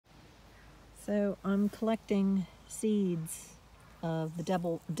So I'm collecting seeds of the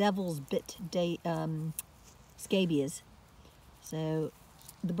devil's Bit Scabious. So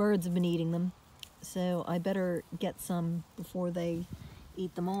the birds have been eating them, so I better get some before they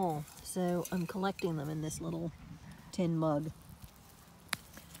eat them all. So I'm collecting them in this little tin mug.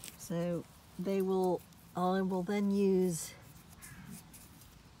 So I will then use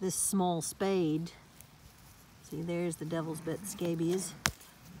this small spade. See, there's the devil's Bit Scabious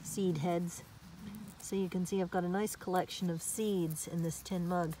seed heads. So you can see I've got a nice collection of seeds in this tin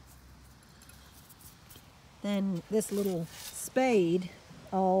mug. Then this little spade,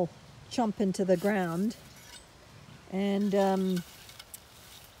 I'll chomp into the ground and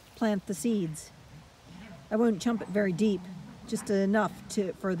plant the seeds. I won't chomp it very deep, just enough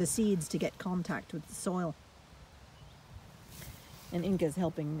for the seeds to get contact with the soil. And Inca's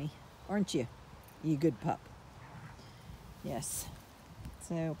helping me, aren't you? You good pup. Yes.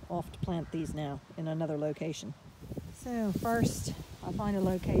 So off to plant these now in another location. So first I find a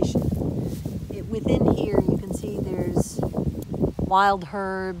location. Within here you can see there's wild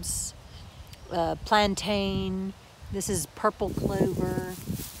herbs, plantain, this is purple clover,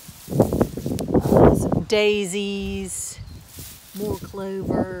 some daisies, more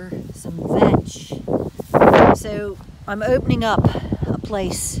clover, some vetch. So I'm opening up a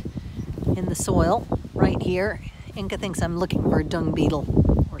place in the soil right here. Inca thinks I'm looking for a dung beetle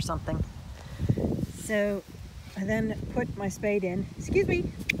or something. So I then put my spade in. Excuse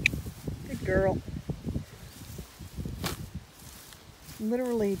me. Good girl.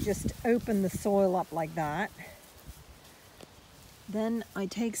 Literally just open the soil up like that. Then I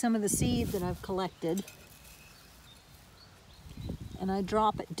take some of the seed that I've collected and I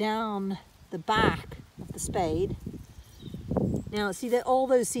drop it down the back of the spade. Now see that all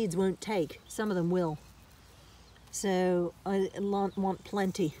those seeds won't take. Some of them will. So I want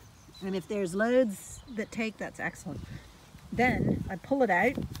plenty. And if there's loads that take, that's excellent. Then I pull it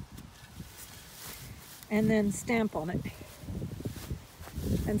out and then stamp on it.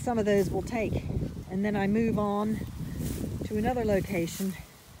 And some of those will take. And then I move on to another location.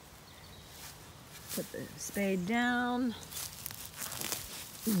 Put the spade down.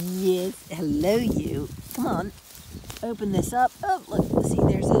 Yes, hello you. Come on, open this up. Oh, look, see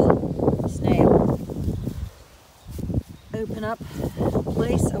there's a snail. Open up,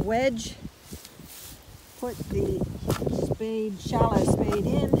 place a wedge, put the shallow spade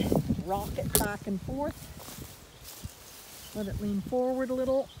in, rock it back and forth, let it lean forward a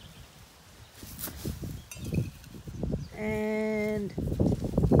little, and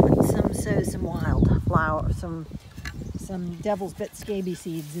sow some wildflower, some devil's Bit Scabious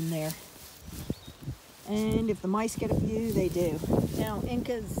seeds in there. And if the mice get a few, they do. Now,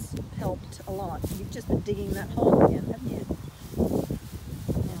 Inca's helped a lot. You've just been digging that hole again, haven't you?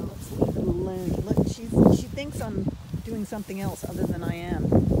 Now, let's leave it alone. Look, she thinks I'm doing something else other than I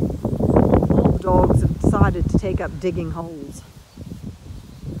am. All the dogs have decided to take up digging holes.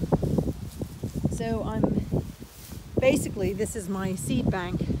 So basically, this is my seed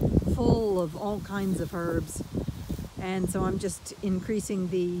bank full of all kinds of herbs. And so I'm just increasing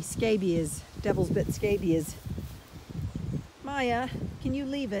the scabious, devil's Bit Scabious. Maya, can you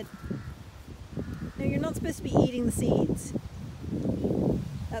leave it? No, you're not supposed to be eating the seeds.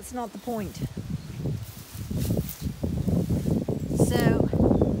 That's not the point. So,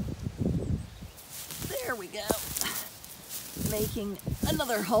 there we go. Making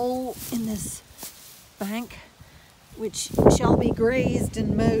another hole in this bank, which shall be grazed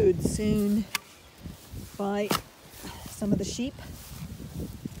and mowed soon by some of the sheep.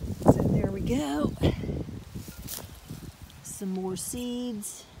 So there we go. Some more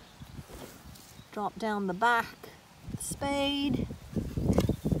seeds. Drop down the back of the spade.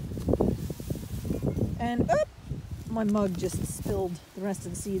 And oh, my mug just spilled the rest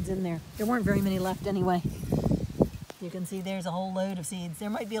of the seeds in there. There weren't very many left anyway. You can see there's a whole load of seeds.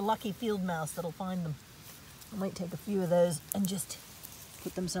 There might be a lucky field mouse that'll find them. I might take a few of those and just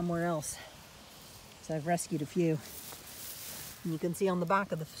put them somewhere else. So I've rescued a few. And you can see on the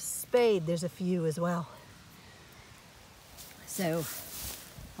back of the spade there's a few as well. So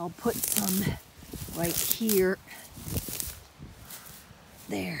I'll put some right here.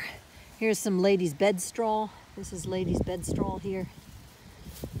 There. Here's some lady's bed straw. This is lady's bed straw here.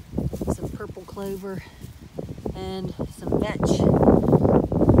 Some purple clover and some vetch.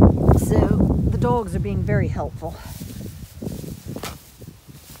 So the dogs are being very helpful.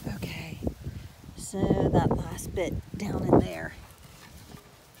 Okay. So that last bit down in there.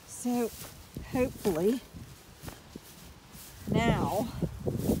 So hopefully now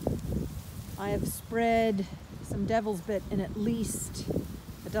I have spread some devil's bit in at least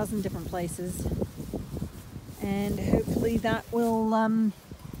a dozen different places. And hopefully that will,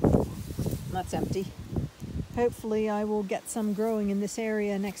 that's empty. Hopefully I will get some growing in this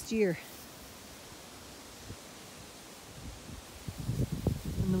area next year.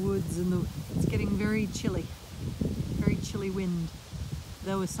 In the woods, it's getting very chilly wind,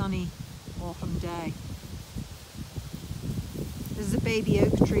 though a sunny autumn day. This is a baby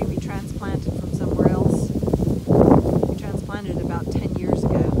oak tree we transplanted from somewhere else. We transplanted it about 10 years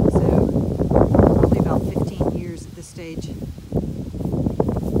ago, so probably about 15 years at this stage.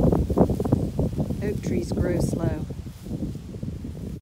 Oak trees grow slow.